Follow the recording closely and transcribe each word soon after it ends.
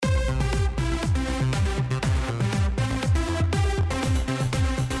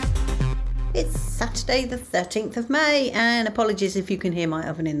Thursday the 13th of May, and apologies if you can hear my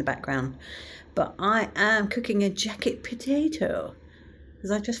oven in the background, but I am cooking a jacket potato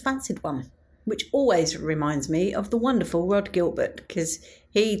because I just fancied one, which always reminds me of the wonderful Rod Gilbert, because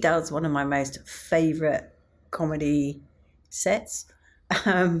he does one of my most favourite comedy sets.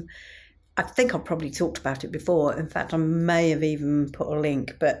 I think I've probably talked about it before. In fact, I may have even put a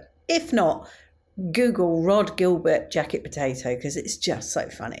link, but if not, Google Rod Gilbert jacket potato because it's just so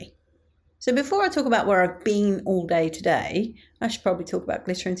funny. So before I talk about where I've been all day today, I should probably talk about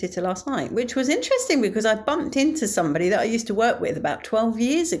Glitter and Titter last night, which was interesting because I bumped into somebody that I used to work with about 12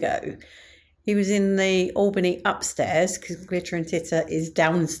 years ago. He was in the Albany upstairs because Glitter and Titter is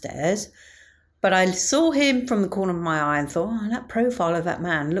downstairs. But I saw him from the corner of my eye and thought, oh, that profile of that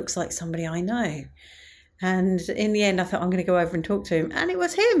man looks like somebody I know. And in the end, I thought, I'm going to go over and talk to him. And it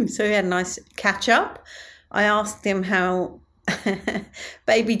was him. So we had a nice catch up. I asked him how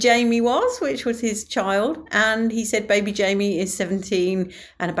baby Jamie was, which was his child. And he said baby Jamie is 17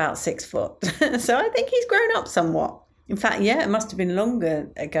 and about 6 foot. So I think he's grown up somewhat. In fact, yeah, it must have been longer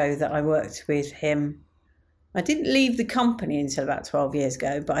ago that I worked with him. I didn't leave the company until about 12 years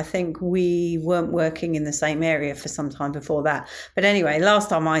ago, but I think we weren't working in the same area for some time before that. But anyway, last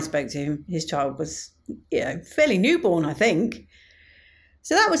time I spoke to him, his child was, fairly newborn, I think.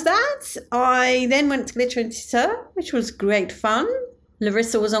 So that was that. I then went to Glitter and Titter, which was great fun.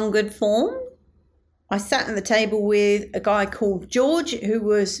 Larissa was on good form. I sat at the table with a guy called George, who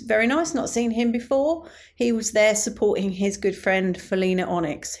was very nice, not seen him before. He was there supporting his good friend, Felina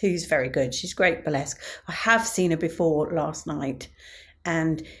Onyx, who's very good. She's great burlesque. I have seen her before last night,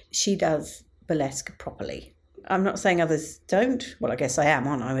 and she does burlesque properly. I'm not saying others don't. Well, I guess I am,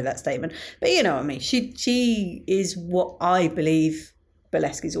 aren't I, with that statement? But you know what I mean. She is what I believe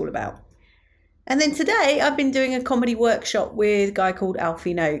burlesque is all about. And then today I've been doing a comedy workshop with a guy called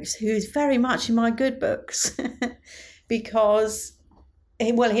Alfie Noakes, who's very much in my good books because,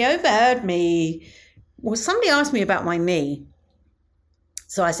 he overheard me. Well, somebody asked me about my knee.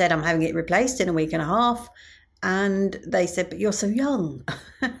 So I said, I'm having it replaced in a week and a half. And they said, but you're so young.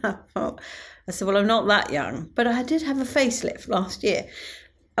 I said, well, I'm not that young, but I did have a facelift last year.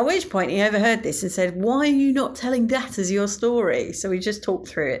 At which point he overheard this and said, why are you not telling that as your story? So we just talked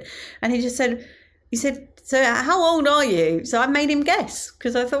through it. And he said, so how old are you? So I made him guess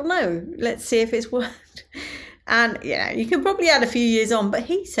because I thought, no, let's see if it's worked. And, you can probably add a few years on, but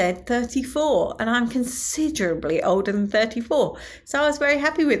he said 34 and I'm considerably older than 34. So I was very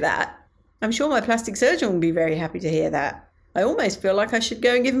happy with that. I'm sure my plastic surgeon will be very happy to hear that. I almost feel like I should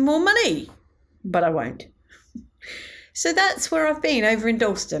go and give him more money, but I won't. So that's where I've been, over in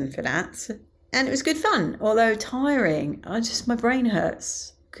Dalston for that. And it was good fun, although tiring. My brain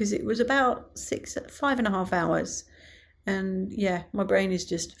hurts because it was about 5.5 hours. And yeah, my brain is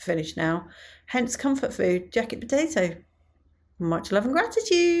just finished now. Hence comfort food, jacket potato. Much love and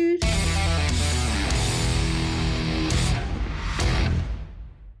gratitude.